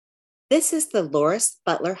This is the Lauris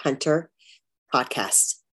Butler Hunter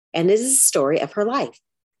podcast, and it is a story of her life.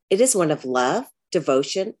 It is one of love,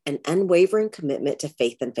 devotion, and unwavering commitment to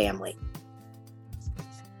faith and family.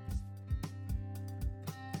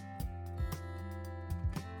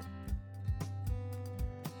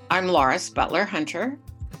 I'm Lauris Butler Hunter,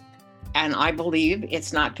 and I believe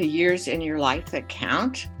it's not the years in your life that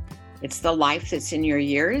count. It's the life that's in your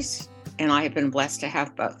years, and I have been blessed to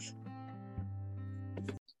have both.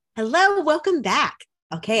 Hello, welcome back.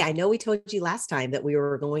 Okay, I know we told you last time that we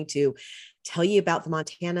were going to tell you about the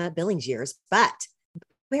Montana Billings years, but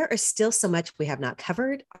there is still so much we have not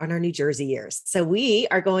covered on our New Jersey years. So we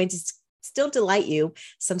are going to still delight you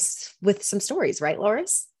with some stories, right,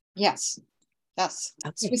 Lauris? Yes. Okay.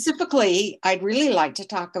 Specifically, I'd really like to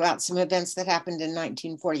talk about some events that happened in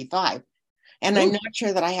 1945. And I'm not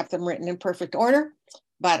sure that I have them written in perfect order,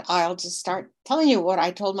 but I'll just start telling you what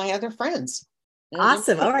I told my other friends.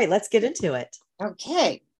 Awesome. All right, let's get into it.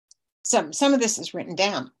 Okay. Some of this is written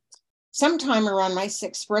down. Sometime around my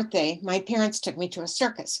 6th birthday, my parents took me to a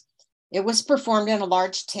circus. It was performed in a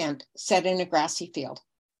large tent set in a grassy field.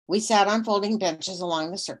 We sat on folding benches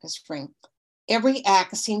along the circus ring. Every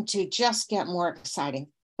act seemed to just get more exciting.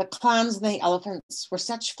 The clowns and the elephants were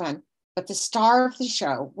such fun, but the star of the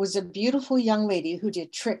show was a beautiful young lady who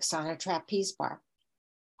did tricks on a trapeze bar.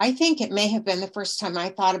 I think it may have been the first time I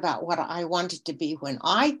thought about what I wanted to be when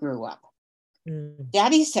I grew up.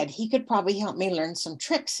 Daddy said he could probably help me learn some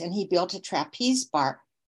tricks, and he built a trapeze bar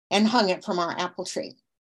and hung it from our apple tree.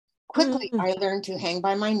 Quickly, I learned to hang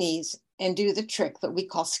by my knees and do the trick that we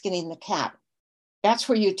call skinning the cat. That's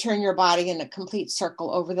where you turn your body in a complete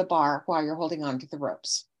circle over the bar while you're holding onto the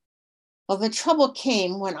ropes. Well, the trouble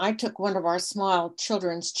came when I took one of our small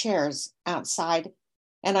children's chairs outside,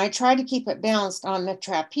 and I tried to keep it balanced on the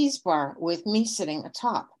trapeze bar with me sitting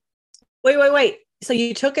atop. Wait. So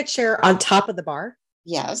you took a chair on top of the bar?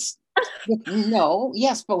 Yes.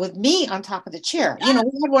 Yes, but with me on top of the chair. You know,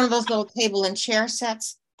 we had one of those little table and chair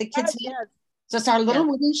sets the kids had. So it's our little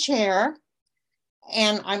wooden chair,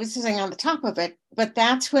 and I was sitting on the top of it, but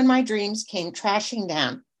that's when my dreams came trashing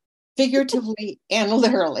down, figuratively and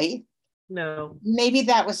literally. No. Maybe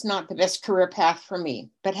that was not the best career path for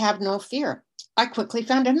me, but have no fear. I quickly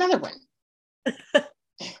found another one.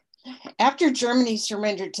 After Germany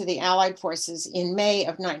surrendered to the Allied forces in May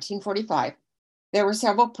of 1945, there were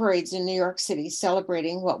several parades in New York City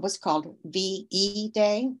celebrating what was called VE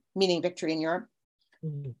Day, meaning victory in Europe.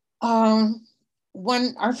 Our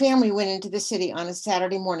family went into the city on a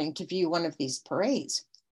Saturday morning to view one of these parades.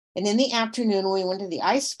 And in the afternoon, we went to the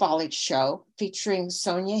ice volley show featuring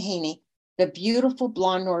Sonia Haney, the beautiful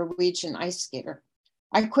blonde Norwegian ice skater.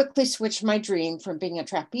 I quickly switched my dream from being a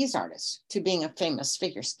trapeze artist to being a famous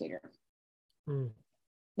figure skater.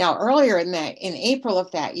 Now, earlier in April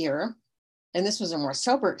of that year, and this was a more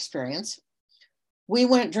sober experience, we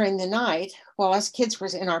went during the night, while us kids were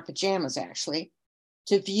in our pajamas actually,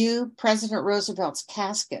 to view President Roosevelt's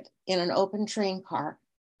casket in an open train car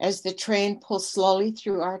as the train pulled slowly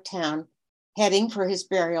through our town, heading for his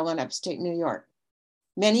burial in upstate New York.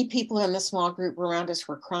 Many people in the small group around us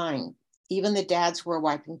were crying. Even the dads were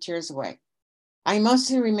wiping tears away. I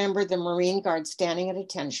mostly remember the Marine Guard standing at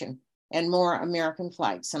attention and more American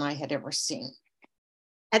flags than I had ever seen.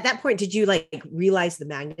 At that point, did you realize the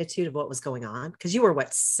magnitude of what was going on? Because you were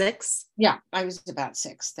 6? Yeah, I was about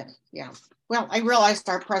 6 then. Yeah. Well, I realized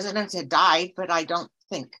our president had died, but I don't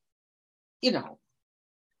think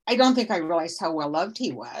I realized how well loved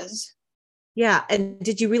he was. Yeah. And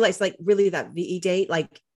did you realize really that VE Day,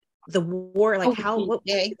 the war, what were you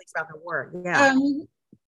thinking about the war? Yeah.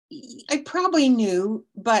 I probably knew,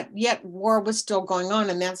 but yet war was still going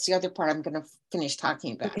on. And that's the other part I'm going to finish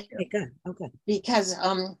talking about. Okay, good. Okay. Because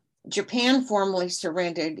Japan formally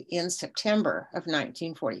surrendered in September of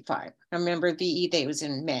 1945. I remember VE Day was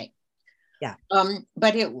in May. Yeah.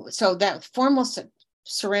 So that formal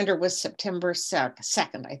surrender was September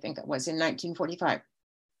 2nd, I think it was, in 1945.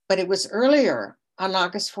 But it was earlier, on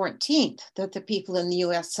August 14th, that the people in the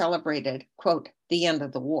U.S. celebrated, quote, the end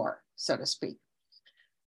of the war, so to speak,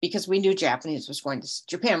 because we knew Japan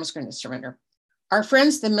was going to surrender. Our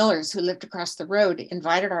friends, the Millers, who lived across the road,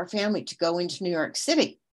 invited our family to go into New York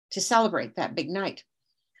City to celebrate that big night.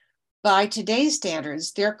 By today's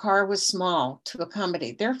standards, their car was small to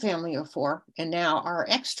accommodate their family of 4, and now our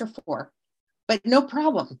extra 4. But no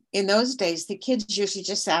problem. In those days, the kids usually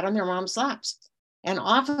just sat on their mom's laps. And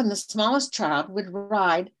often the smallest child would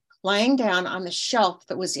ride lying down on the shelf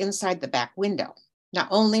that was inside the back window. Now,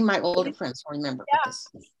 only my older friends will remember this.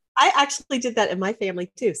 I actually did that in my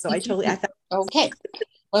family too. So I thought. Okay.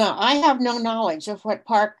 Well, I have no knowledge of what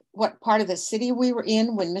part of the city we were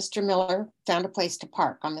in when Mr. Miller found a place to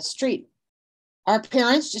park on the street. Our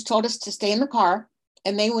parents just told us to stay in the car,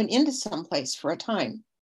 and they went into some place for a time.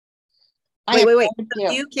 I Wait, have wait, wait. no So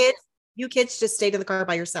idea. you kids just stayed in the car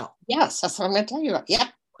by yourself. Yes, that's what I'm going to tell you about. Yep,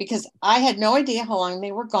 because I had no idea how long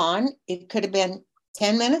they were gone. It could have been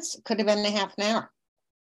 10 minutes, it could have been a half an hour.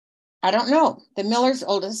 I don't know. The Miller's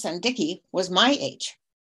oldest son, Dickie, was my age.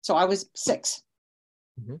 So I was 6.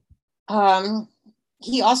 Mhm.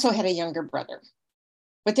 He also had a younger brother.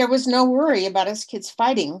 But there was no worry about us kids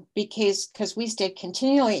fighting because we stayed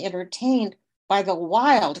continually entertained by the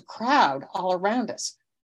wild crowd all around us.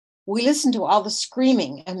 We listened to all the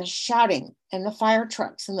screaming and the shouting and the fire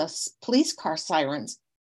trucks and the police car sirens.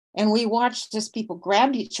 And we watched as people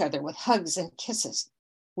grabbed each other with hugs and kisses.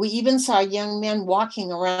 We even saw young men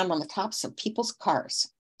walking around on the tops of people's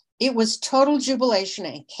cars. It was total jubilation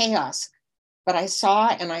and chaos, but I saw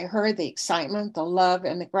and I heard the excitement, the love,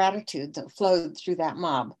 and the gratitude that flowed through that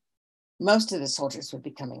mob. Most of the soldiers would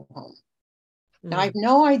be coming home. Now, I have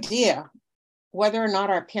no idea whether or not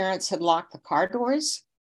our parents had locked the car doors.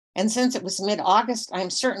 And since it was mid-August, I'm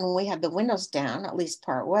certain we had the windows down, at least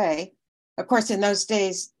part way. Of course, in those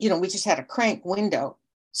days, we just had a crank window.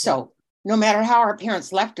 So no matter how our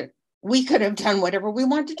parents left it, we could have done whatever we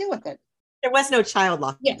wanted to do with it. There was no child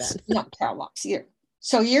lock Yes, then. no child locks either.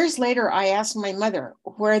 So years later, I asked my mother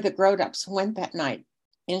where the grown-ups went that night.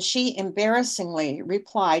 And she embarrassingly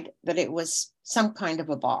replied that it was some kind of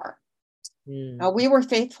a bar. Now, we were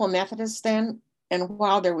faithful Methodists then, and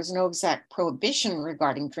while there was no exact prohibition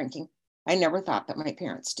regarding drinking, I never thought that my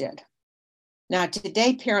parents did. Now,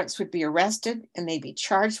 today, parents would be arrested and they'd be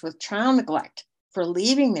charged with child neglect for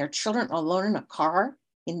leaving their children alone in a car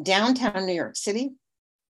in downtown New York City.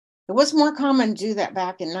 It was more common to do that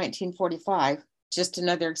back in 1945, just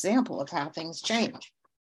another example of how things change.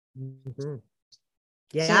 Mm-hmm. So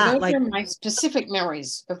Yeah, those are my specific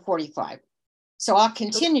memories of 45. So I'll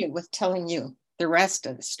continue with telling you the rest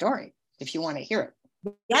of the story if you want to hear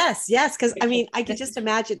it. yes, because I mean, I could just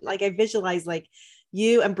imagine, like, I visualize like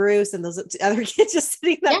you and Bruce and those other kids just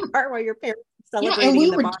sitting in that car while your parents were celebrating in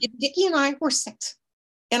the bar. Dickie and I were 6,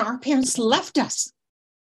 and our parents left us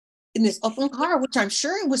in this open car, which I'm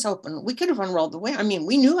sure it was open. We could have unrolled the window. I mean,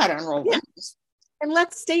 we knew how to unroll windows. And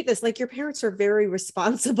let's state this, like, your parents are very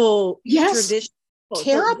responsible, traditional,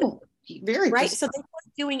 terrible, very right. So they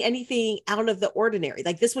weren't doing anything out of the ordinary.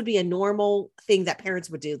 Like, this would be a normal thing that parents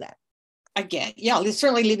would do then. I get,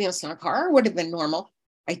 certainly leaving us in a car would have been normal.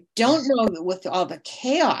 I don't know that with all the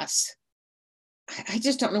chaos, I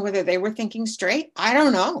just don't know whether they were thinking straight. I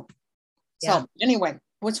don't know. So anyway,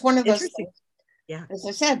 what's one of those things? Yeah. As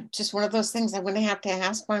I said, just one of those things I'm going to have to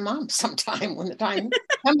ask my mom sometime when the time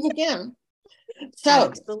comes again.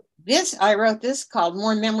 So I wrote this called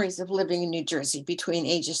More Memories of Living in New Jersey between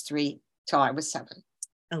ages 3 till I was 7.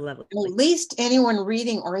 I love it. At least anyone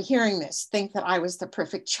reading or hearing this think that I was the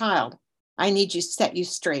perfect child. I need to set you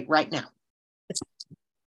straight right now.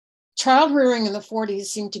 Child rearing in the 40s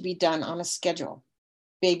seemed to be done on a schedule.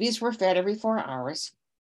 Babies were fed every 4 hours.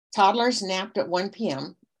 Toddlers napped at 1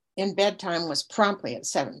 p.m. and bedtime was promptly at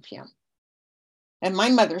 7 p.m. And my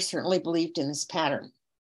mother certainly believed in this pattern.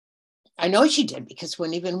 I know she did, because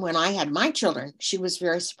even when I had my children, she was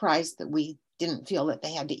very surprised that we didn't feel that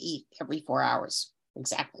they had to eat every 4 hours,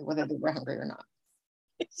 exactly, whether they were hungry or not.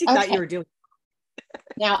 She thought you were doing.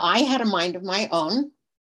 Now, I had a mind of my own,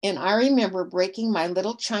 and I remember breaking my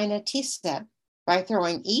little china tea set by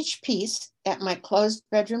throwing each piece at my closed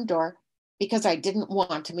bedroom door because I didn't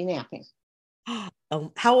want to be napping.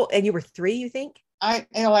 Oh, how old? And you were 3, you think? I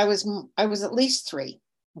was at least 3.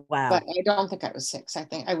 Wow. But I don't think I was 6. I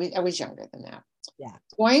think I was younger than that. Yeah.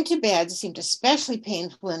 Going to bed seemed especially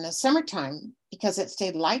painful in the summertime because it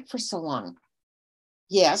stayed light for so long.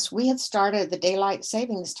 Yes, we had started the daylight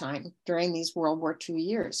savings time during these World War II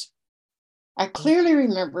years. I clearly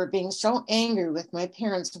remember being so angry with my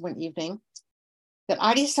parents one evening that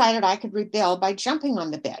I decided I could rebel by jumping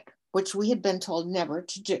on the bed, which we had been told never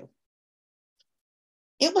to do.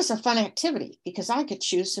 It was a fun activity because I could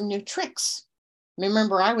choose some new tricks.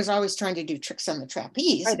 Remember, I was always trying to do tricks on the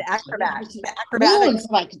trapeze. Right, the acrobatics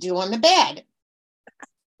that I could do on the bed.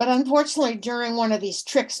 But unfortunately, during one of these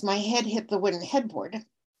tricks, my head hit the wooden headboard,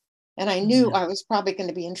 and I knew I was probably going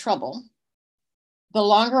to be in trouble. The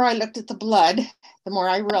longer I looked at the blood, the more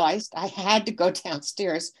I realized I had to go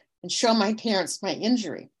downstairs and show my parents my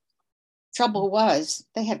injury. Trouble was,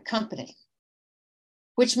 they had company,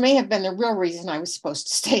 which may have been the real reason I was supposed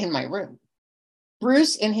to stay in my room.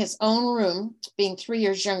 Bruce, in his own room, being 3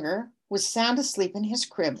 years younger, was sound asleep in his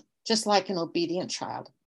crib, just like an obedient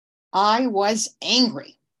child. I was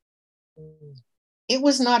angry. Mm. It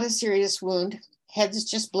was not a serious wound. Heads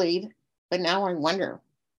just bleed. But now I wonder,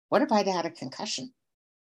 what if I'd had a concussion?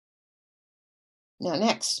 Now,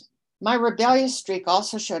 next, my rebellious streak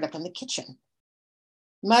also showed up in the kitchen.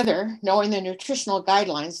 Mother, knowing the nutritional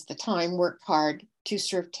guidelines at the time, worked hard to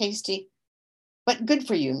serve tasty but good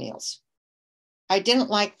for you meals. I didn't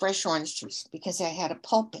like fresh orange juice because I had a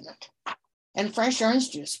pulp in it. And fresh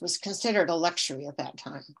orange juice was considered a luxury at that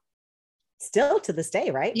time. Still to this day,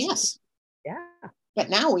 right? Yes. Yeah. But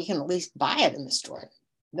now we can at least buy it in the store.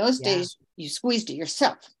 In those days, you squeezed it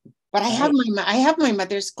yourself. But I have my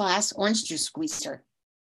mother's glass orange juice squeezer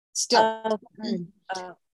still.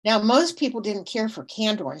 Now, most people didn't care for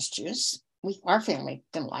canned orange juice. Our family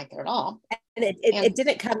didn't like it at all. And it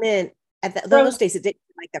didn't come in at those days. It didn't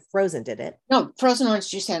like the frozen, did it? No, frozen orange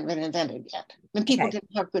juice hadn't been invented yet. And people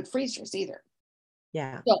didn't have good freezers either.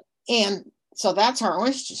 Yeah. So that's our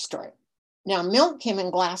orange juice story. Now, milk came in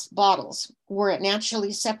glass bottles where it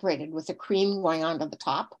naturally separated with the cream going onto the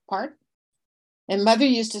top part. And mother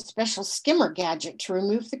used a special skimmer gadget to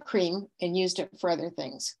remove the cream and used it for other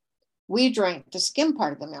things. We drank the skim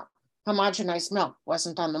part of the milk. Homogenized milk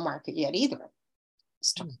wasn't on the market yet either.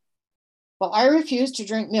 Well, I refused to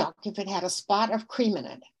drink milk if it had a spot of cream in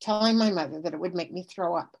it, telling my mother that it would make me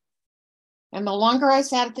throw up. And the longer I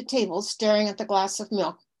sat at the table staring at the glass of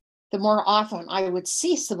milk, the more often I would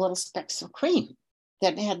see some little specks of cream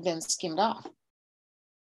that had been skimmed off.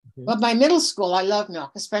 Mm-hmm. But by middle school, I loved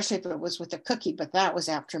milk, especially if it was with a cookie, but that was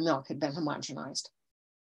after milk had been homogenized.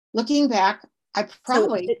 Looking back, I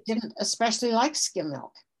probably didn't especially like skim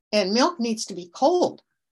milk. And milk needs to be cold.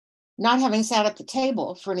 Not having sat at the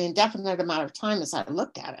table for an indefinite amount of time as I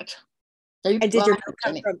looked at it. And did your milk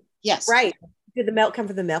come from? Yes. Right. Did the milk come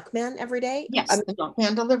from the milkman every day? Yes, the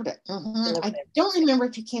milkman delivered it. Mm-hmm. I don't remember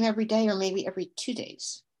if he came every day or maybe every 2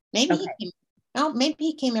 days. Maybe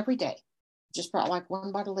he came every day. Just brought like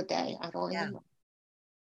one bottle a day. I don't remember.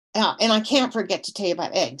 And I can't forget to tell you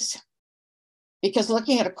about eggs. Because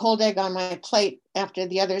looking at a cold egg on my plate after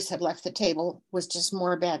the others had left the table was just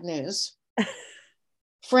more bad news.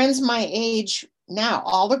 Friends my age now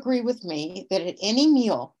all agree with me that at any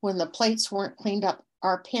meal, when the plates weren't cleaned up,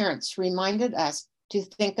 our parents reminded us to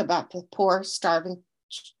think about the poor, starving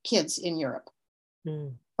kids in Europe.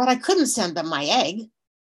 But I couldn't send them my egg.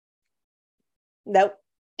 Nope.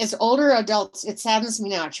 As older adults, it saddens me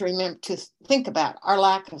now to remember to think about our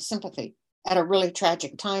lack of sympathy at a really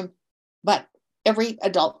tragic time. But every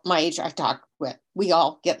adult my age I talk with, we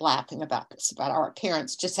all get laughing about this, about our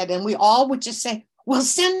parents just said, and we all would just say, well,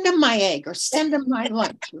 send them my egg or send them my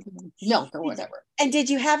lunch or milk or whatever. And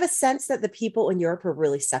did you have a sense that the people in Europe were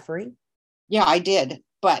really suffering? Yeah, I did.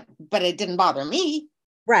 But it didn't bother me.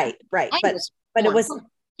 Right. But it was.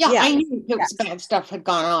 I knew it was bad stuff had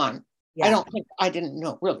gone on. Yeah. I didn't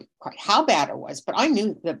know really quite how bad it was, but I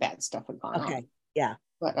knew the bad stuff had gone on. Yeah.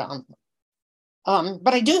 But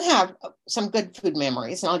I do have some good food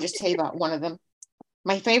memories, and I'll just tell you about one of them.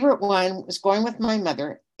 My favorite one was going with my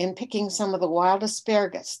mother and picking some of the wild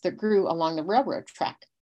asparagus that grew along the railroad track,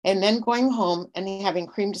 and then going home and having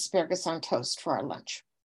creamed asparagus on toast for our lunch.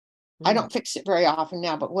 I don't fix it very often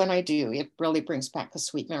now, but when I do, it really brings back a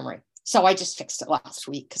sweet memory. So I just fixed it last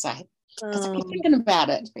week because I keep thinking about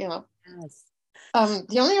it, Yes.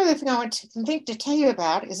 The only other thing I want to tell you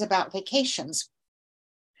about is about vacations.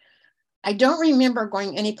 I don't remember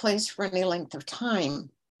going any place for any length of time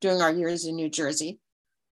during our years in New Jersey.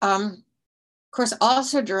 Of course,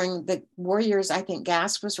 also during the war years, I think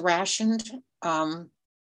gas was rationed.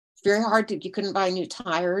 Very hard you couldn't buy new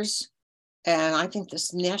tires. And I think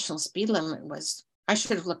this national speed limit was, I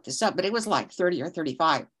should have looked this up, but it was like 30 or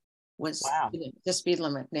 35 was the speed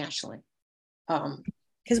limit nationally.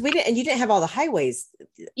 Because you didn't have all the highways.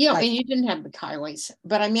 Yeah, and you didn't have the highways.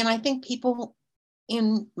 But I mean, I think people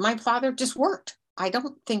in my father just worked. I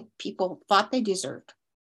don't think people thought they deserved,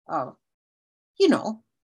 a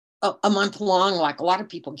month long, like a lot of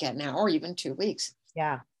people get now, or even 2 weeks.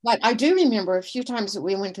 Yeah. But I do remember a few times that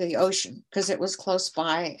we went to the ocean because it was close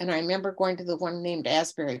by. And I remember going to the one named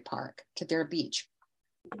Asbury Park, to their beach.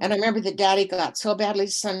 And I remember that Daddy got so badly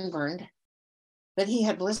sunburned that he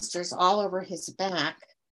had blisters all over his back.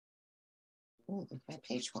 Ooh, my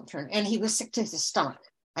page won't turn. And he was sick to his stomach.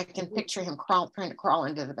 I can picture him trying to crawl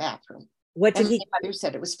into the bathroom. What did my mother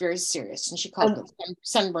said it was very serious, and she called it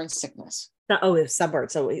sunburn sickness. Oh, it was sunburn.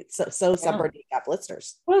 So sunburned, he got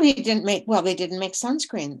blisters. Well, they didn't make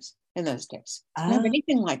sunscreens in those days. Didn't have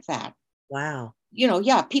anything like that. Wow.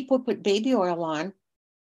 People put baby oil on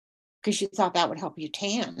because you thought that would help you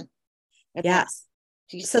tan. Yes.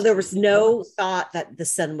 So there was no thought that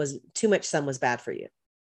too much sun was bad for you.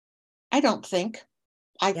 I don't think.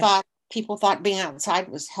 I thought people thought being outside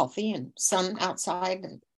was healthy and sun outside.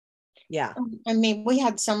 And Yeah. I mean, we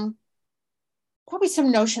had probably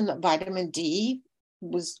some notion that vitamin D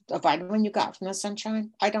was a vitamin you got from the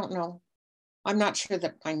sunshine. I don't know. I'm not sure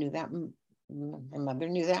that I knew that. My mother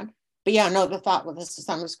knew that. But yeah, no, the thought was the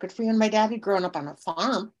sun was good for you. And my dad had grown up on a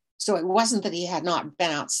farm. So it wasn't that he had not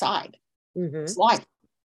been outside his life.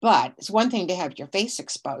 But it's one thing to have your face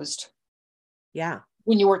exposed. Yeah.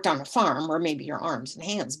 When you worked on a farm, or maybe your arms and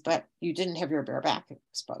hands, but you didn't have your bare back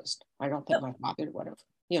exposed. I don't think my father would have,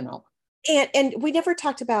 And we never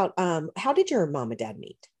talked about how did your mom and dad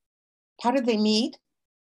meet? How did they meet?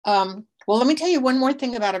 Well, let me tell you one more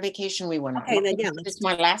thing about a vacation we went on. Okay, then, yeah, It's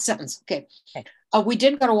my last sentence. Okay. Okay. We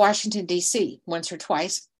did go to Washington, D.C. once or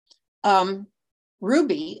twice.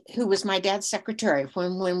 Ruby, who was my dad's secretary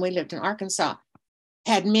when we lived in Arkansas,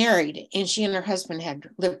 had married, and she and her husband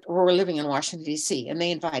were living in Washington, D.C., and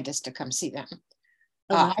they invited us to come see them.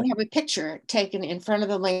 I have a picture taken in front of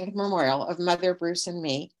the Lincoln Memorial of Mother, Bruce, and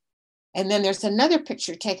me. And then there's another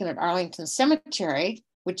picture taken at Arlington Cemetery,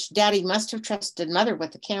 which Daddy must have trusted Mother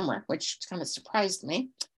with the camera, which kind of surprised me.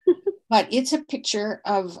 But it's a picture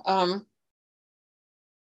of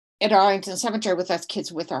at Arlington Cemetery with us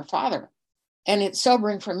kids with our father. And it's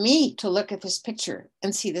sobering for me to look at this picture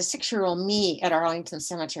and see the 6-year-old me at Arlington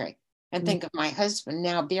Cemetery and think of my husband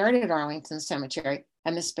now buried at Arlington Cemetery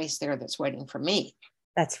and the space there that's waiting for me.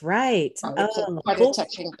 That's right. It's quite a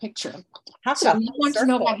touching picture. So you want to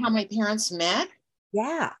know about how my parents met?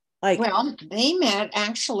 Yeah. Well, they met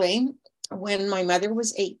actually when my mother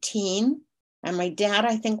was 18 and my dad,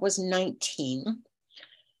 I think, was 19.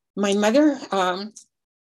 My mother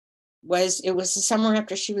it was the summer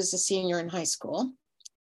after she was a senior in high school.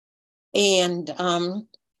 And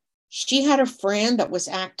she had a friend that was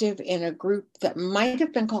active in a group that might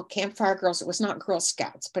have been called Campfire Girls. It was not Girl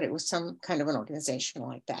Scouts, but it was some kind of an organization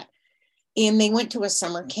like that. And they went to a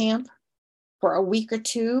summer camp for a week or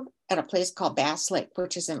two at a place called Bass Lake,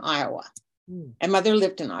 which is in Iowa. And Mother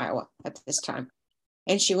lived in Iowa at this time.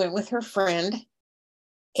 And she went with her friend,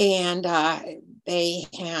 and they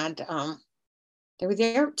were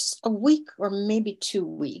there just a week or maybe 2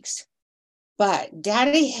 weeks. But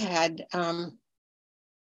Daddy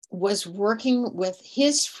was working with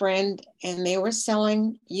his friend, and they were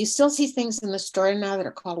selling, you still see things in the store now that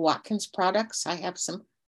are called Watkins products. I have some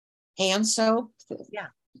hand soap,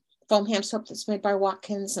 foam hand soap that's made by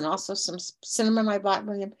Watkins, and also some cinnamon I bought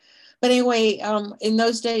with him. But anyway, in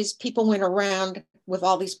those days, people went around with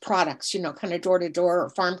all these products, kind of door to door or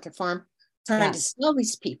farm to farm, trying to sell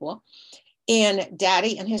these people. And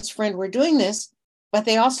Daddy and his friend were doing this, but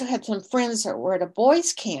they also had some friends that were at a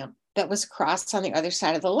boys' camp that was across on the other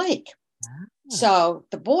side of the lake. So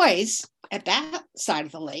the boys at that side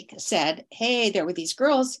of the lake said, hey, there were these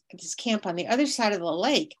girls at this camp on the other side of the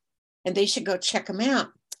lake, and they should go check them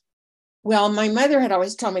out. Well, my mother had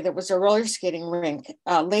always told me there was a roller skating rink.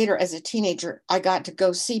 Later, as a teenager, I got to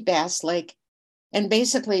go see Bass Lake. And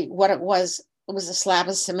basically what it was a slab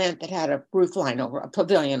of cement that had a roof line over, a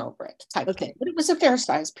pavilion over it type of thing. But it was a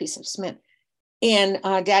fair-sized piece of cement. And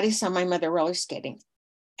Daddy saw my mother roller skating.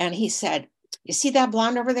 And he said, you see that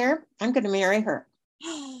blonde over there? I'm going to marry her.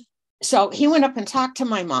 So he went up and talked to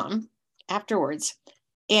my mom afterwards.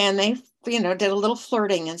 And they, did a little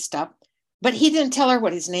flirting and stuff. But he didn't tell her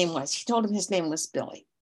what his name was. He told him his name was Billy.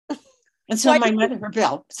 And so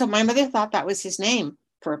Bill. So my mother thought that was his name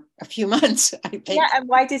for a few months, I think. Yeah, and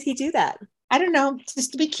why did he do that? I don't know,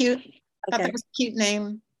 just to be cute. I thought that was a cute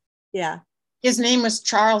name. Yeah. His name was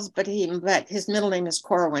Charles, but his middle name is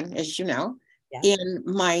Corwin, as you know. Yeah. And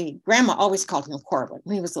my grandma always called him Corwin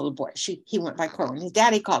when he was a little boy. He went by Corwin. His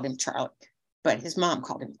daddy called him Charlie, but his mom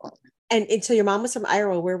called him Corwin. And so your mom was from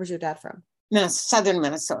Iowa. Where was your dad from? Southern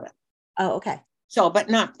Minnesota. Oh, okay. So, but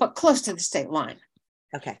close to the state line.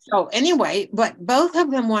 Okay. So anyway, but both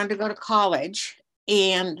of them wanted to go to college,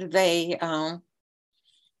 and they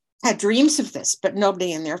had dreams of this, but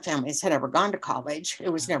nobody in their families had ever gone to college. It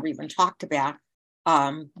was never even talked about.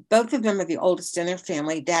 Both of them are the oldest in their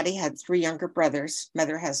family. Daddy had 3 younger brothers.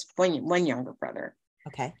 Mother has one younger brother.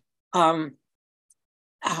 Okay.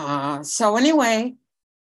 So anyway,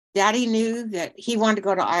 Daddy knew that he wanted to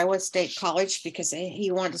go to Iowa State College because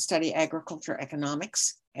he wanted to study agriculture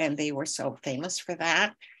economics, and they were so famous for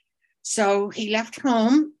that. So he left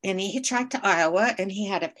home and he hitchhiked to Iowa, and he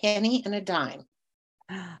had a penny and a dime.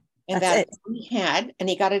 And that's all he had. And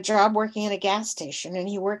he got a job working at a gas station, and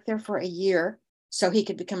he worked there for a year so he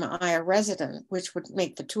could become an Iowa resident, which would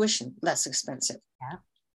make the tuition less expensive.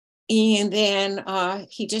 Yeah. And then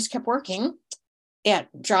he just kept working at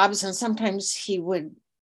jobs, and sometimes he would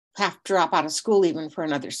have to drop out of school even for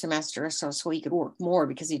another semester or so he could work more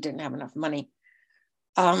because he didn't have enough money.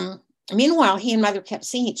 Meanwhile, he and mother kept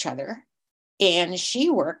seeing each other, and she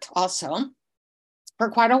worked also for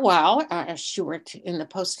quite a while. She worked in the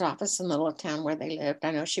post office in the little town where they lived.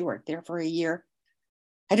 I know she worked there for a year.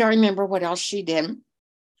 I don't remember what else she did.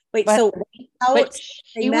 Wait, but, so but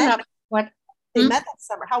they met? What? They met that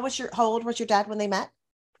summer. How old was your dad when they met?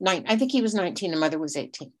 9. I think he was 19 and mother was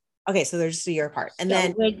 18. Okay, so they're just a year apart.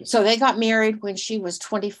 And so they got married when she was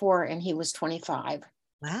 24 and he was 25.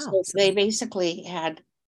 Wow. So they basically had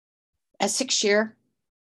a 6-year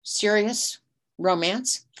serious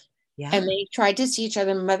romance. Yeah. And they tried to see each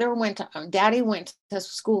other. Daddy went to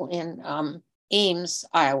school in Ames,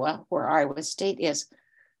 Iowa, where Iowa State is.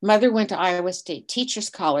 Mother went to Iowa State Teachers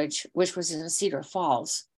College, which was in Cedar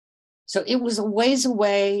Falls. So it was a ways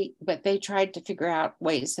away, but they tried to figure out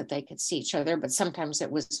ways that they could see each other. But sometimes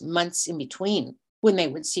it was months in between when they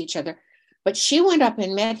would see each other. But she went up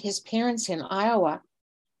and met his parents in Iowa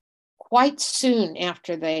quite soon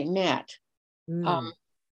after they met.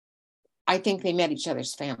 I think they met each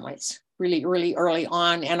other's families really, really early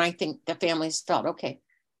on. And I think the families felt, okay,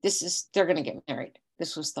 they're going to get married.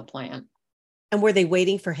 This was the plan. And were they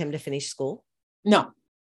waiting for him to finish school? No.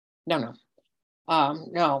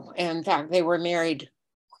 In fact, they were married.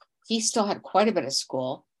 He still had quite a bit of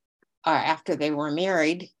school after they were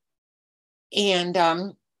married.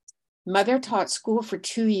 And mother taught school for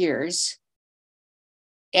 2 years.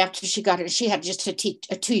 After she got it, she had just a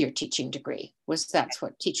 2-year teaching degree. That's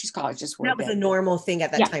what teachers' colleges were. That was a normal thing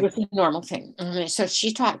at that time. It was a normal thing. So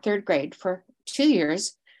she taught 3rd grade for 2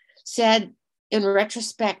 years. Said in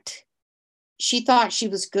retrospect, she thought she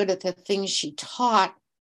was good at the things she taught,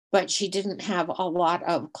 but she didn't have a lot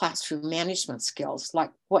of classroom management skills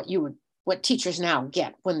like what teachers now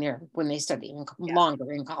get when they study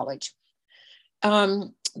longer in college.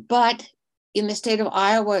 But in the state of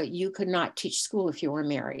Iowa, you could not teach school if you were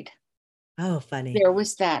married. Oh, funny. There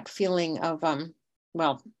was that feeling of,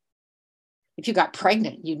 if you got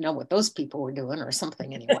pregnant, you'd know what those people were doing or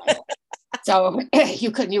something anyway. So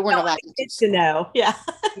you weren't allowed to know. Yeah.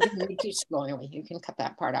 You didn't teach school anyway. You can cut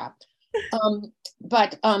that part out.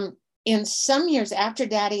 But in some years after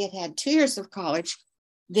Daddy had 2 years of college,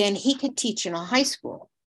 then he could teach in a high school.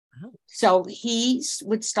 Oh. So he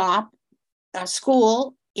would stop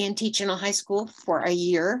school and teach in a high school for a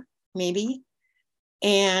year, maybe.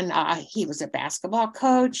 And he was a basketball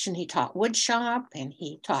coach, and he taught wood shop, and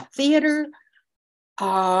he taught theater. He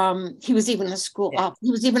was even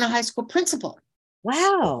he was even a hshe school principal.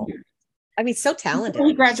 Wow. I mean, so talented.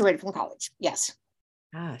 He graduated from college. Yes.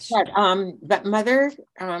 Gosh. But mother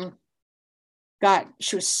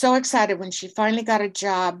she was so excited when she finally got a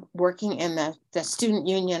job working in the student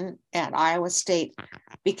union at Iowa State,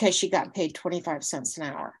 because she got paid 25 cents an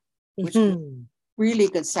hour, which was really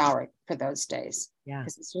good salary for those days. Yeah.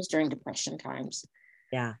 Because this was during Depression times.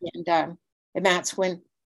 Yeah. And that's when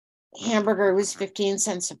hamburger was 15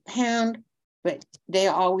 cents a pound, but they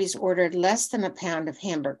always ordered less than a pound of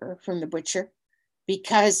hamburger from the butcher,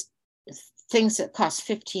 because things that cost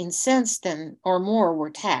 15 cents or more were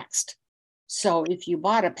taxed. So if you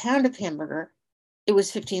bought a pound of hamburger, it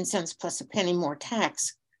was 15 cents plus a penny more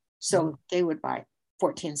tax. So they would buy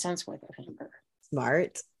 14 cents worth of hamburger.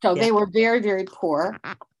 Smart. So they were very, very poor.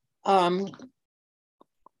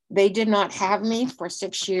 They did not have me for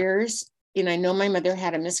 6 years. And I know my mother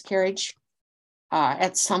had a miscarriage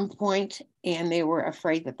at some point, and they were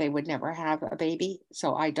afraid that they would never have a baby.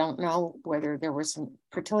 So I don't know whether there were some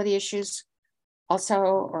fertility issues also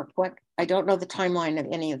or what. I don't know the timeline of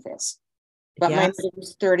any of this. But my mother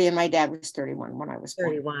was 30 and my dad was 31 when I was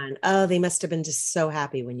 31. Oh, they must have been just so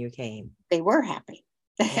happy when you came. They were happy.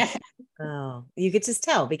 Oh, you could just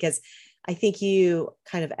tell, because I think you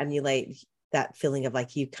kind of emulate that feeling of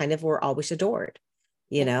like you kind of were always adored,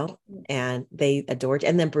 and they adored.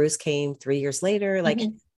 And then Bruce came 3 years later. Like,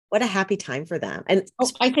 what a happy time for them. And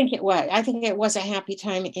I think it was. I think it was a happy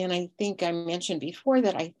time. And I think I mentioned before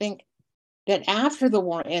that I think that after the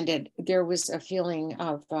war ended, there was a feeling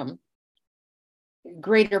of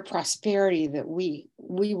greater prosperity, that we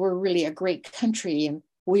were really a great country, and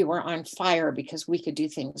we were on fire because we could do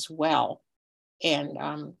things well.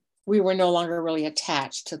 And we were no longer really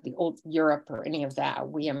attached to the old Europe or any of that.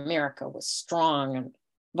 America was strong and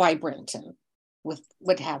vibrant and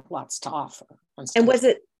would have lots to offer. And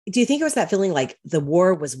do you think it was that feeling like the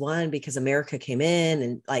war was won because America came in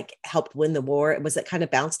and like helped win the war? Was it kind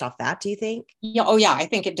of bounced off that, do you think? Yeah. Oh yeah, I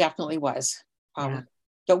think it definitely was.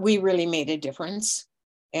 But we really made a difference,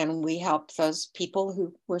 and we helped those people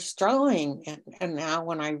who were struggling. And now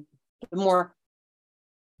the more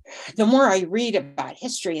the more I read about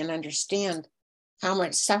history and understand how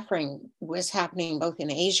much suffering was happening both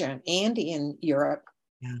in Asia and in Europe,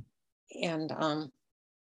 Yeah. and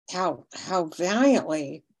how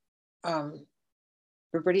valiantly the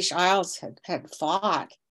British Isles had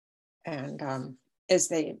fought, and as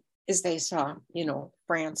they saw,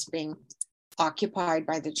 France being occupied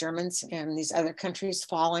by the Germans and these other countries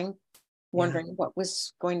falling, wondering what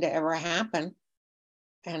was going to ever happen,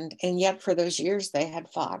 and yet for those years they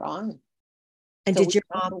had fought on. And So did your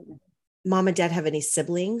mom and dad have any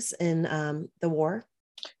siblings in the war?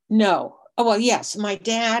 No. Oh, well, yes. My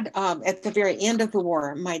dad, at the very end of the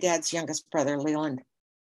war, my dad's youngest brother, Leland,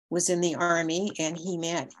 was in the Army, and he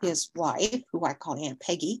met his wife, who I call Aunt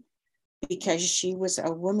Peggy, because she was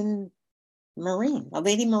a woman Marine, a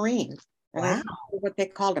lady Marine. And I don't know what they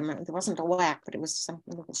called him. It wasn't a whack, but it was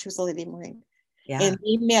something. She was a lady Marine. Yeah. And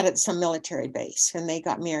they met at some military base, and they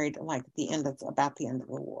got married like about the end of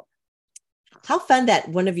the war. How fun that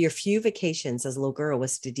one of your few vacations as a little girl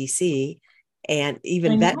was to DC, and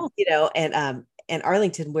even that, and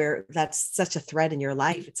Arlington, where that's such a thread in your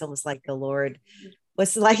life. It's almost like the Lord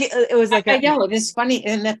was like, it was like, I know it is funny.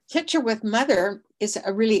 And the picture with Mother is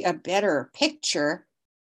really a better picture,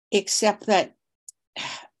 except that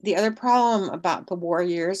the other problem about the war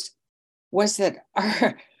years was that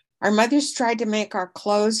our mothers tried to make our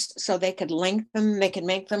clothes so they could lengthen, they could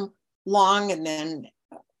make them long and then,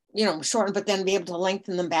 shorten, but then be able to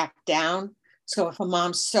lengthen them back down. So if a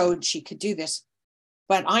mom sewed, she could do this.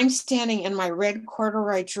 But I'm standing in my red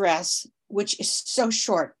corduroy dress, which is so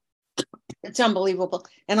short. It's unbelievable.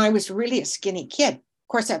 And I was really a skinny kid. Of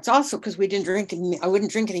course, that's also because I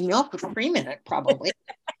wouldn't drink any milk with cream in it, probably.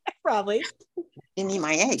 Probably. Didn't eat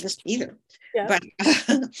my eggs either. Yeah.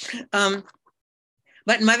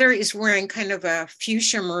 But Mother is wearing kind of a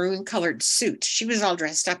fuchsia maroon colored suit. She was all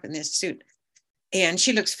dressed up in this suit. And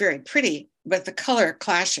she looks very pretty, but the color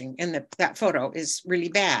clashing in that photo is really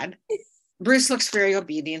bad. Bruce looks very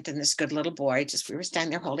obedient and this good little boy. We were standing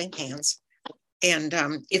there holding hands. And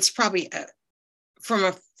it's probably, from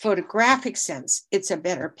a photographic sense, it's a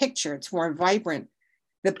better picture. It's more vibrant.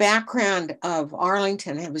 The background of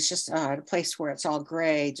Arlington, it was just a place where it's all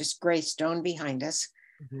gray, just gray stone behind us.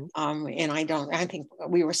 Mm-hmm. And I think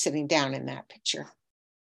we were sitting down in that picture.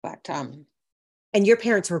 But and your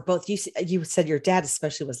parents were both, you said your dad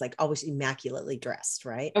especially was like always immaculately dressed,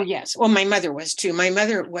 right? Oh, yes. Well, my mother was too. My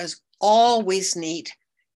mother was always neat.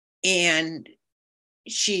 And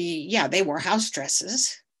they wore house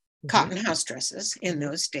dresses, cotton house dresses in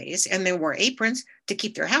those days. And they wore aprons to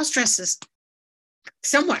keep their house dresses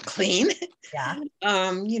somewhat clean. Yeah.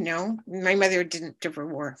 My mother didn't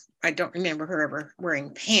ever I don't remember her ever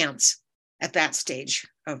wearing pants at that stage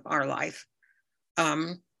of our life.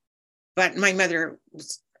 But my mother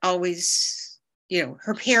was always,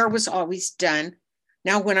 her hair was always done.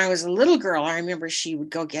 Now, when I was a little girl, I remember she would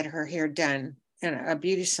go get her hair done in a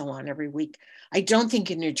beauty salon every week. I don't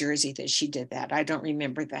think in New Jersey that she did that. I don't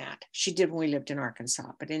remember that. She did when we lived in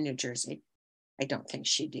Arkansas, but in New Jersey, I don't think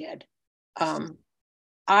she did. I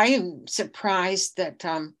am surprised that,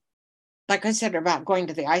 like I said, about going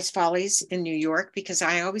to the ice follies in New York, because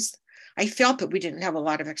I felt that we didn't have a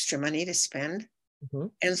lot of extra money to spend. Mm-hmm.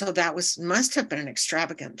 And so that must have been an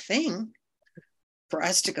extravagant thing for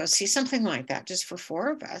us to go see something like that just for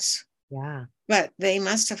 4 of us. Yeah. But they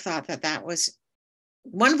must have thought that was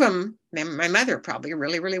one of them. My mother probably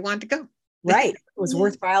really, really wanted to go. Right. It was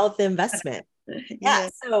worthwhile the investment. Yeah.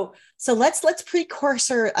 So let's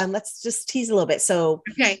precursor. Let's just tease a little bit. So,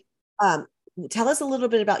 okay. Tell us a little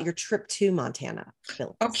bit about your trip to Montana.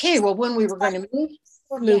 Billings. Okay. Well, when we were going to move,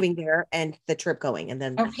 we're moving there and the trip going, and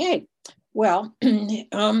then. Okay. Well,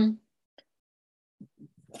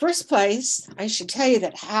 first place, I should tell you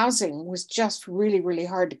that housing was just really, really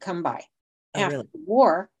hard to come by after the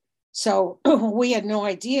war. So we had no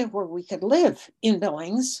idea where we could live in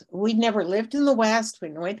Billings. We'd never lived in the West. We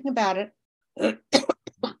didn't know anything about it.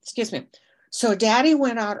 Excuse me. So Daddy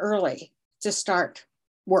went out early to start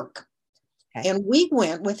work. Okay. And we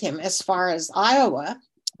went with him as far as Iowa,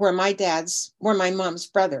 where my mom's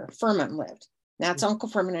brother, Furman, lived. That's Uncle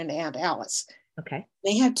Furman and Aunt Alice. Okay.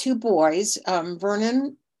 They had 2 boys.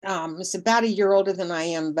 Vernon is about a year older than I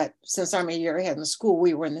am, but since I'm a year ahead in school,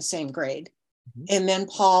 we were in the same grade. Mm-hmm. And then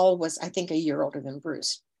Paul was, I think, a year older than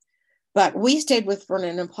Bruce. But we stayed with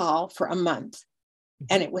Vernon and Paul for a month. Mm-hmm.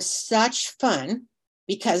 And it was such fun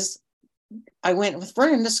because I went with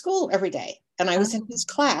Vernon to school every day and I was in his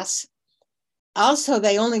class. Also,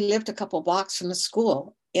 they only lived a couple blocks from the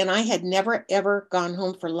school and I had never, ever gone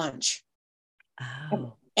home for lunch.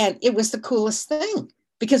 Oh. And it was the coolest thing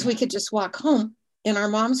because we could just walk home and our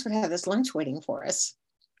moms would have this lunch waiting for us.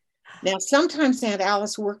 Now, sometimes Aunt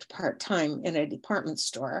Alice worked part-time in a department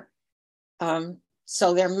store.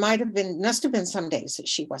 So there must have been some days that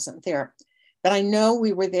she wasn't there. But I know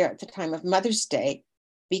we were there at the time of Mother's Day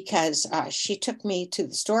because she took me to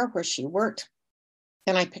the store where she worked.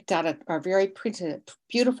 And I picked out a very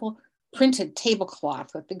beautiful printed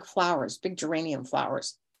tablecloth with big flowers, big geranium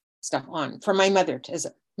flowers stuff on for my mother as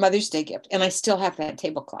a Mother's Day gift. And I still have that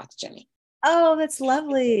tablecloth, Jenny. Oh, that's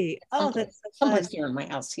lovely. Oh, Someplace, that's so someplace fun. here in my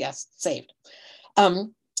house. Yes, saved.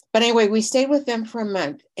 But anyway, we stayed with them for a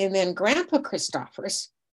month. And then Grandpa Christophorus,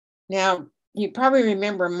 now you probably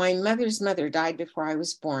remember my mother's mother died before I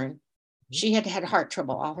was born. She had had heart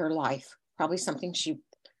trouble all her life, probably something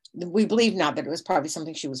we believe now that it was probably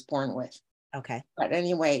something she was born with. Okay. But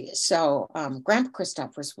anyway, so Grandpa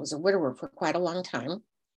Christophorus was a widower for quite a long time.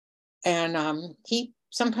 And he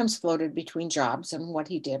sometimes floated between jobs and what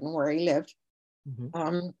he did and where he lived.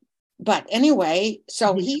 But anyway,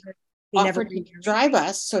 so he offered to drive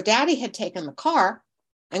us. So Daddy had taken the car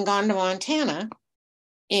and gone to Montana.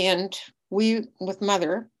 And we, with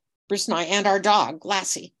Mother, Bruce and I, and our dog,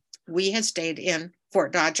 Lassie, we had stayed in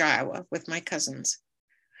Fort Dodge, Iowa with my cousins.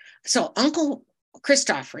 So Uncle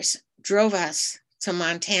Christophorus drove us to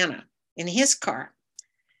Montana in his car.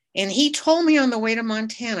 And he told me on the way to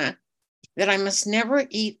Montana that I must never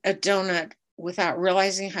eat a donut without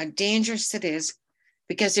realizing how dangerous it is,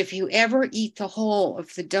 because if you ever eat the whole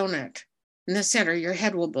of the donut in the center, your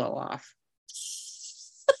head will blow off.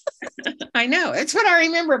 I know. It's what I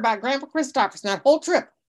remember about Grandpa Christophorus, that whole trip.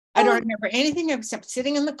 I don't remember anything except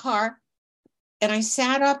sitting in the car, and I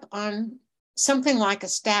sat up on something like a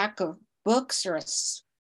stack of books or a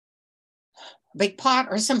big pot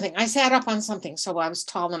or something. I sat up on something so I was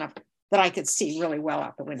tall enough that I could see really well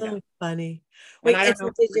out the window. Oh, funny. Wait, so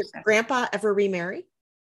did your grandpa ever remarry?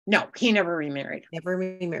 No, he never remarried. Never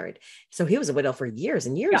remarried. So he was a widow for years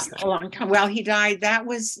and years. Yeah, a long time. Well, he died. That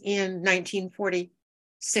was in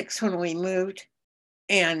 1946 when we moved.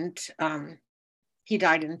 And he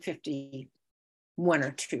died in 51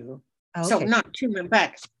 or 2. Okay. So not too many,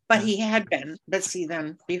 but he had been. But see,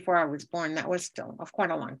 then before I was born, that was still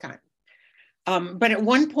quite a long time. But at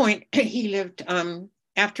one point, he lived,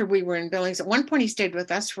 after we were in Billings, at one point he stayed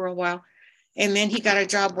with us for a while. And then he got a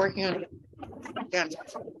job working on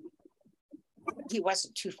he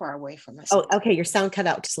wasn't too far away from us. Oh, okay. Your sound cut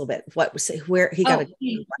out just a little bit. What was it? Where he got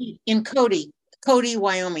in Cody,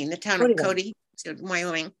 Wyoming, the town of Cody,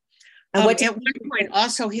 Wyoming. At one point,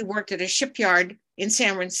 also, he worked at a shipyard in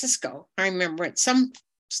San Francisco. I remember at some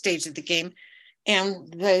stage of the game.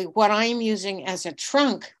 And what I'm using as a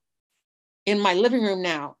trunk in my living room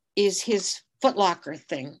now is his footlocker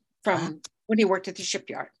thing from when he worked at the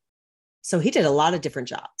shipyard. So he did a lot of different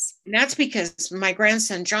jobs. And that's because my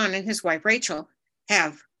grandson, John, and his wife, Rachel,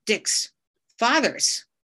 have Dick's father's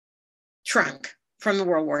trunk from the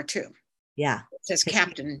World War II. Yeah. It says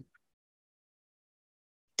Captain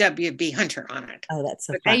W.B. Hunter on it. Oh, that's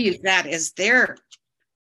so fun. They use that as their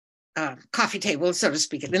coffee table, so to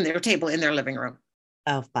speak, in their table in their living room.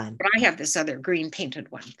 Oh, fun. But I have this other green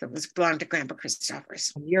painted one that was belonged to Grandpa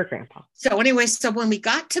Christophorus. Your grandpa. So anyway, so when we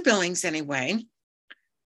got to Billings anyway,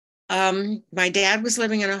 my dad was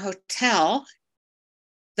living in a hotel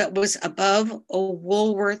that was above a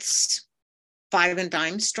Woolworth's 5 and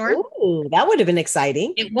dime store. Ooh, that would have been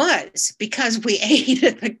exciting. It was, because we ate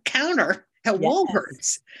at the counter at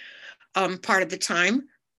Woolworth's part of the time,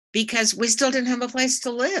 because we still didn't have a place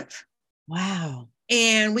to live. Wow.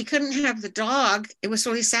 And we couldn't have the dog. It was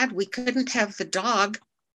really sad. We couldn't have the dog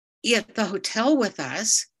at the hotel with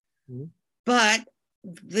us. Mm-hmm. But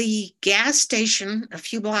the gas station a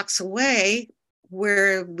few blocks away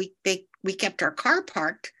where we kept our car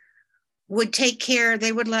parked would take care.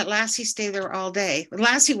 They would let Lassie stay there all day.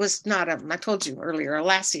 Lassie was not I told you earlier, a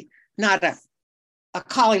Lassie, not a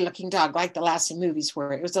collie looking dog like the Lassie movies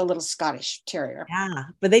were. It was a little Scottish terrier. Yeah,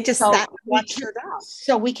 but they just sat and watched her dog.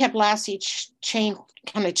 So we kept Lassie chained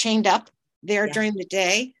up there during the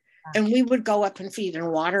day. And we would go up and feed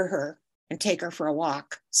and water her and take her for a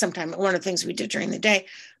walk. Sometime one of the things we did during the day,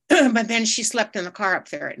 but then she slept in the car up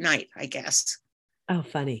there at night, I guess. Oh,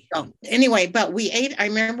 funny. So anyway, but I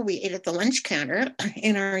remember we ate at the lunch counter,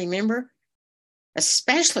 and I remember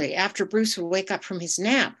especially after Bruce would wake up from his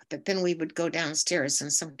nap, that then we would go downstairs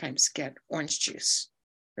and sometimes get orange juice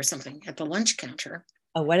or something at the lunch counter.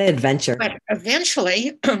 Oh, what an adventure. But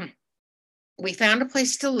eventually we found a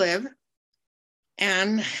place to live,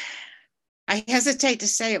 and I hesitate to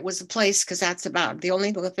say it was a place because that's about the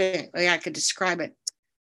only way I could describe it.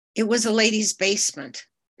 It was a lady's basement,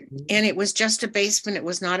 and it was just a basement. It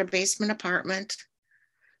was not a basement apartment.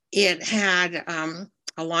 It had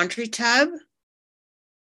a laundry tub,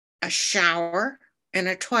 a shower, and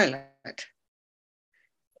a toilet,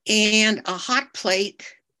 and a hot plate,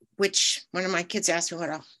 which one of my kids asked me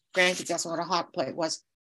grandkids asked me what a hot plate was,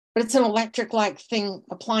 but it's an electric-like thing,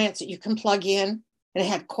 appliance that you can plug in, and it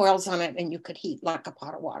had coils on it, and you could heat like a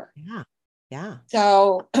pot of water. Yeah. Yeah.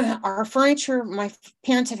 So our furniture, my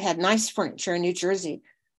parents had nice furniture in New Jersey.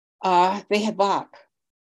 They had bought,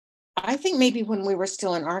 I think maybe when we were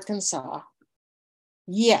still in Arkansas.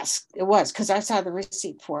 Yes, it was, because I saw the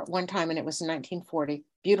receipt for it one time, and it was in 1940.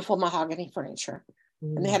 Beautiful mahogany furniture.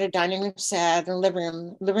 And they had a dining room set, and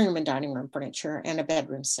living room and dining room furniture, and a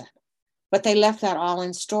bedroom set. But they left that all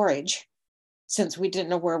in storage since we didn't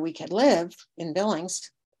know where we could live in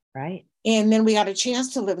Billings. Right. And then we got a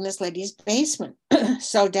chance to live in this lady's basement.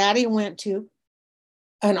 So Daddy went to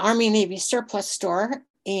an Army Navy surplus store,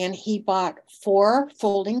 and he bought 4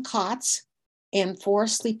 folding cots and 4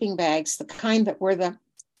 sleeping bags, the kind that were the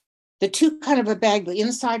 2 kind of a bag. The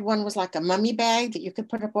inside one was like a mummy bag that you could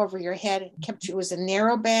put up over your head. It was a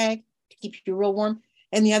narrow bag to keep you real warm.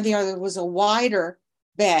 And the other was a wider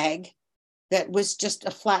bag that was just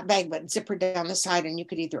a flat bag, but zippered down the side, and you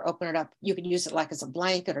could either open it up, you could use it like as a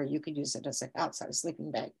blanket, or you could use it as an outside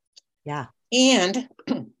sleeping bag. Yeah. And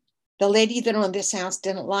the lady that owned this house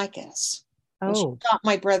didn't like us. And she thought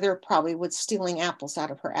my brother probably was stealing apples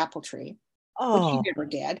out of her apple tree, which he never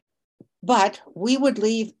did. But we would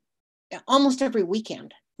leave almost every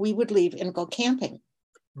weekend. We would leave and go camping.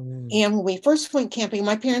 And when we first went camping,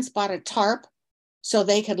 my parents bought a tarp so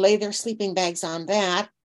they could lay their sleeping bags on that.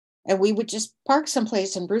 And we would just park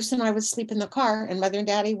someplace, and Bruce and I would sleep in the car, and Mother and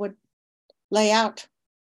Daddy would lay out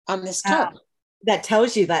on this tarp. That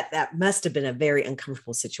tells you that must have been a very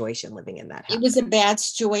uncomfortable situation living in that house. It was a bad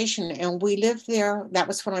situation. And we lived there. That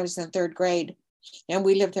was when I was in 3rd grade. And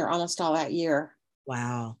we lived there almost all that year.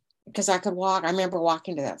 Wow. Because I could walk. I remember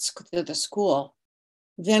walking to the school.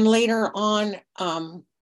 Then later on,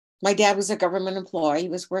 my dad was a government employee. He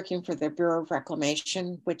was working for the Bureau of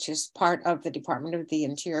Reclamation, which is part of the Department of the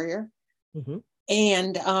Interior. Mm-hmm.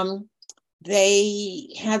 And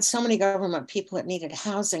they had so many government people that needed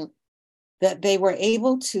housing that they were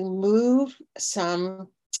able to move some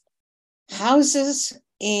houses.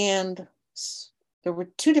 And there were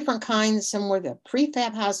 2 different kinds. Some were the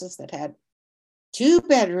prefab houses that had 2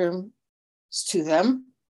 bedrooms to them,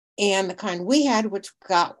 and the kind we had, which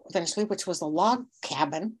got eventually, which was a log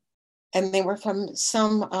cabin. And they were from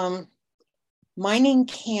some mining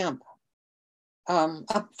camp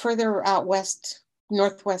up further out west,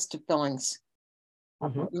 northwest of Billings,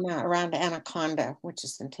 around Anaconda, which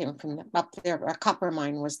is the town from up there. A copper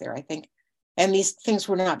mine was there, I think. And these things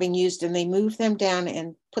were not being used, and they moved them down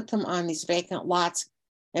and put them on these vacant lots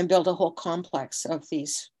and built a whole complex of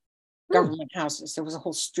these government houses. There was a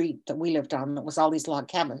whole street that we lived on that was all these log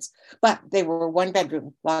cabins, but they were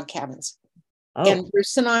 1-bedroom log cabins. And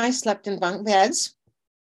Bruce and I slept in bunk beds.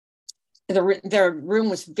 Their room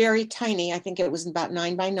was very tiny. I think it was about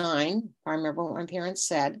 9 by 9, if I remember what my parents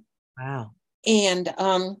said. Wow. And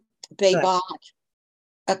they bought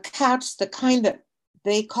a couch, the kind that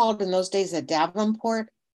they called in those days a Davenport,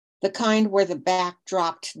 the kind where the back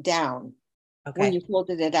dropped down when you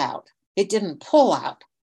folded it out. It didn't pull out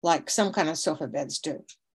like some kind of sofa beds do,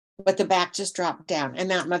 but the back just dropped down. And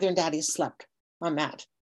that Mother and Daddy slept on that.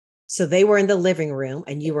 So they were in the living room,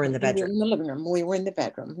 and you were in the bedroom. We were in the living room. We were in the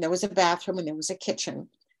bedroom. There was a bathroom, and there was a kitchen.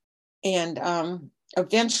 And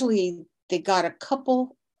eventually they got a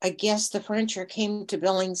couple, I guess the furniture came to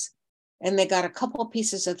Billings, and they got a couple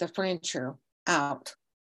pieces of the furniture out,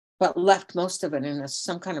 but left most of it in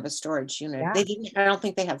some kind of a storage unit. Yeah. I don't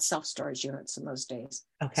think they had self-storage units in those days.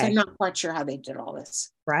 So I'm not quite sure how they did all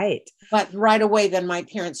this. Right. But right away, then my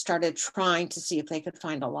parents started trying to see if they could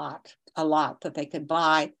find a lot that they could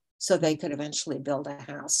buy, so they could eventually build a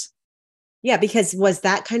house. Yeah, because was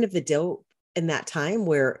that kind of the deal in that time,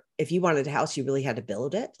 where if you wanted a house, you really had to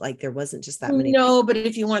build it? Like there wasn't just that many. No, but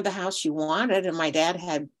if you wanted the house you wanted, and my dad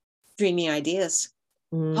had dreamy ideas.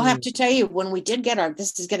 I'll have to tell you, when we did get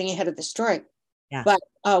this is getting ahead of the story, but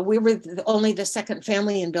we were only the 2nd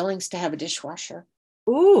family in Billings to have a dishwasher.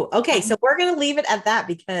 Ooh, okay. So we're going to leave it at that,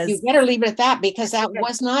 because you better leave it at that, because that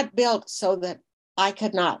was not built so that I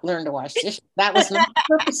could not learn to wash dishes. That was not the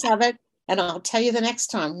purpose of it. And I'll tell you the next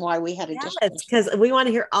time why we had a dishwasher. Because we want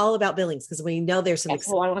to hear all about Billings, because we know there's some.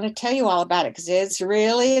 I want to tell you all about it, because it's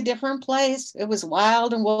really a different place. It was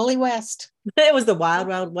wild and woolly west. It was the wild,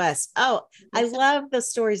 wild west. Oh, I love the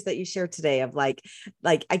stories that you shared today of like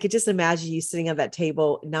I could just imagine you sitting at that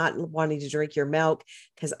table, not wanting to drink your milk.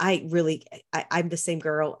 Cause I'm the same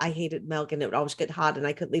girl. I hated milk and it would always get hot and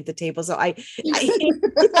I couldn't leave the table. So I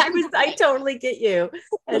totally get you.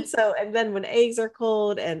 And then when eggs are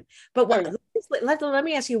cold but Oh, yeah. let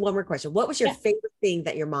me ask you one more question. What was your Yeah. favorite thing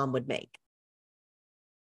that your mom would make?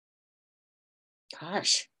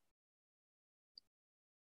 Gosh.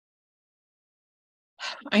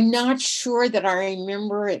 I'm not sure that I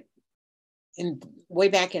remember it in way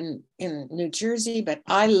back in New Jersey, but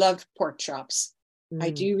I loved pork chops. I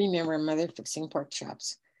do remember mother fixing pork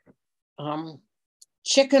chops.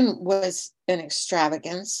 Chicken was an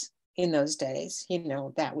extravagance in those days.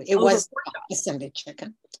 That it was a Sunday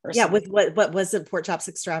chicken. Yeah, with what wasn't pork chops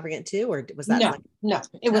extravagant too, or was that no,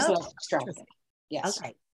 it was less extravagant. Yes.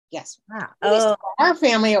 Okay. Yes. Wow. At least our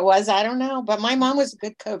family it was. I don't know, but my mom was a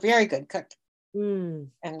good cook, very good cook.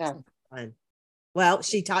 And fun. Well,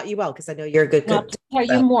 she taught you well because I know you're a good cook. I'll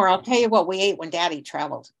tell you more. I'll tell you what we ate when Daddy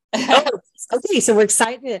traveled. Okay, so we're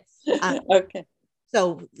excited. Okay.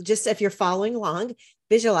 So just if you're following along,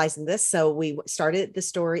 visualizing this. So we started the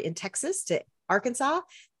story in Texas to Arkansas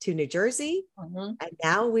to New Jersey, and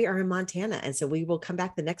now we are in Montana. And so we will come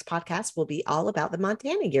back. The next podcast will be all about the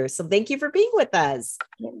Montana years. So thank you for being with us.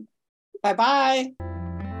 Bye-bye.